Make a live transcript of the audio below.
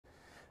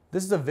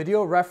This is a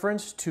video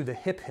reference to the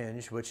hip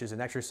hinge, which is an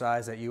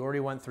exercise that you already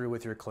went through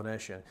with your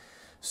clinician.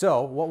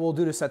 So what we'll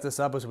do to set this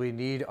up is we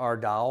need our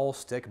dowel,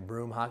 stick,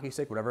 broom, hockey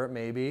stick, whatever it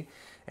may be,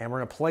 and we're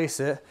gonna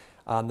place it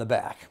on the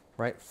back,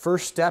 right?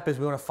 First step is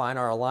we wanna find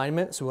our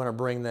alignment. So we wanna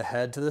bring the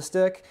head to the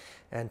stick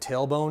and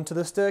tailbone to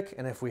the stick.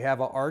 And if we have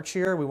an arch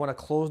here, we wanna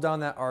close down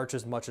that arch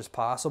as much as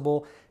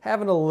possible.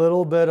 Having a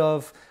little bit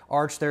of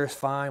arch there is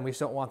fine. We just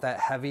don't want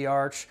that heavy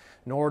arch,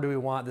 nor do we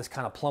want this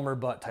kind of plumber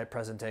butt type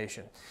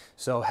presentation.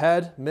 So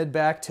head,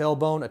 mid-back,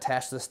 tailbone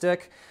attached to the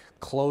stick,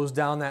 close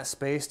down that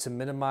space to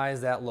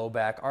minimize that low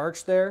back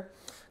arch there.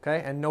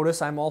 Okay, and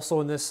notice I'm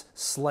also in this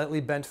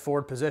slightly bent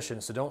forward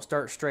position. So don't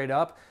start straight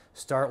up,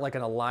 start like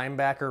in a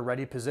linebacker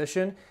ready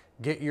position.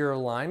 Get your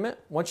alignment.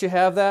 Once you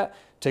have that,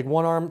 take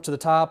one arm to the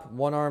top,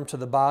 one arm to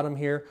the bottom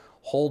here,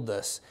 hold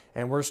this.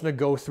 And we're just gonna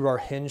go through our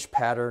hinge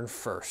pattern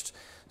first.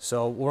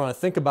 So what we're gonna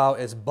think about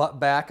is butt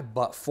back,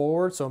 butt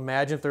forward. So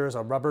imagine if there's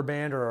a rubber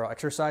band or an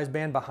exercise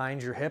band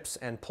behind your hips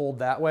and pulled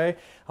that way.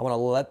 I wanna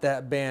let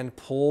that band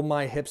pull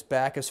my hips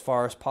back as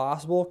far as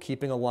possible,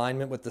 keeping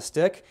alignment with the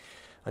stick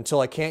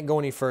until I can't go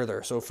any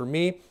further. So for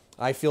me,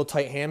 I feel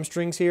tight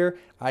hamstrings here.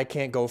 I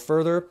can't go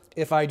further.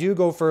 If I do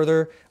go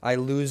further, I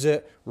lose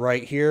it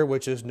right here,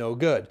 which is no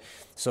good.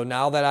 So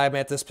now that I'm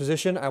at this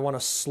position, I want to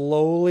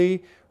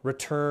slowly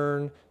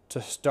return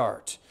to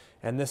start.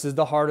 And this is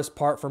the hardest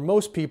part for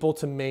most people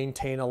to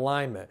maintain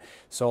alignment.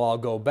 So I'll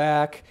go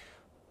back,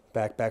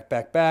 back, back,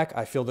 back, back.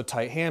 I feel the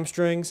tight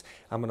hamstrings.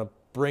 I'm going to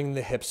bring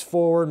the hips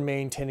forward,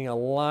 maintaining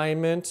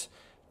alignment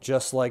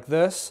just like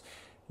this.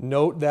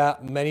 Note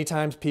that many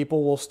times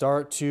people will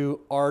start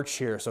to arch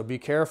here, so be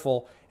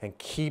careful and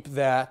keep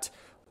that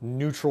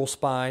neutral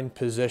spine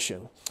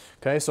position.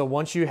 Okay, so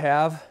once you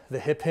have the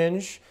hip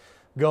hinge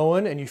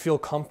going and you feel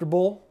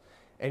comfortable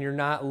and you're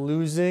not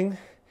losing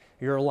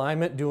your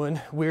alignment, doing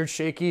weird,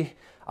 shaky,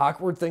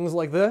 awkward things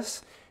like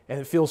this,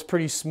 and it feels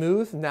pretty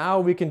smooth, now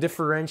we can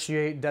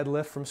differentiate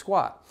deadlift from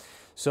squat.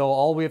 So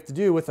all we have to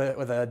do with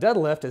a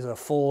deadlift is a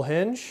full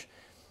hinge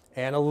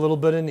and a little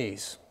bit of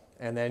knees,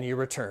 and then you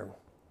return.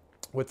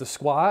 With the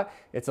squat,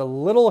 it's a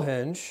little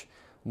hinge,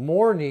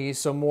 more knees,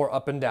 so more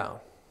up and down.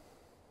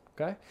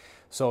 Okay,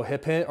 so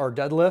hip hinge or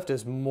deadlift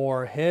is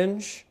more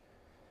hinge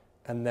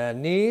and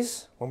then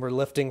knees when we're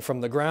lifting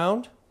from the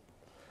ground.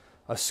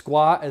 A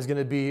squat is going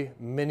to be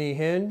mini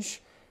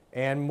hinge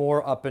and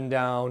more up and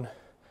down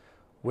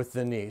with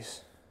the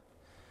knees.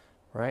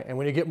 Right, and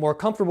when you get more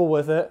comfortable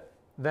with it,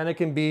 then it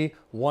can be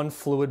one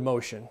fluid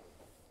motion.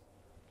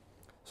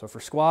 So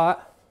for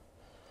squat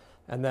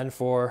and then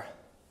for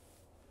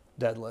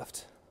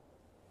deadlift.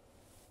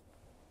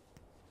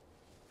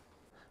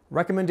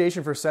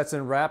 Recommendation for sets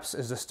and reps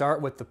is to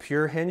start with the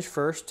pure hinge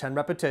first, 10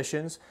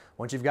 repetitions.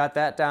 Once you've got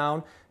that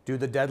down, do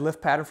the deadlift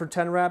pattern for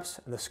 10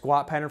 reps and the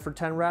squat pattern for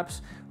 10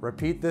 reps.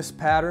 Repeat this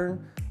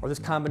pattern or this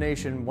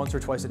combination once or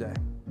twice a day.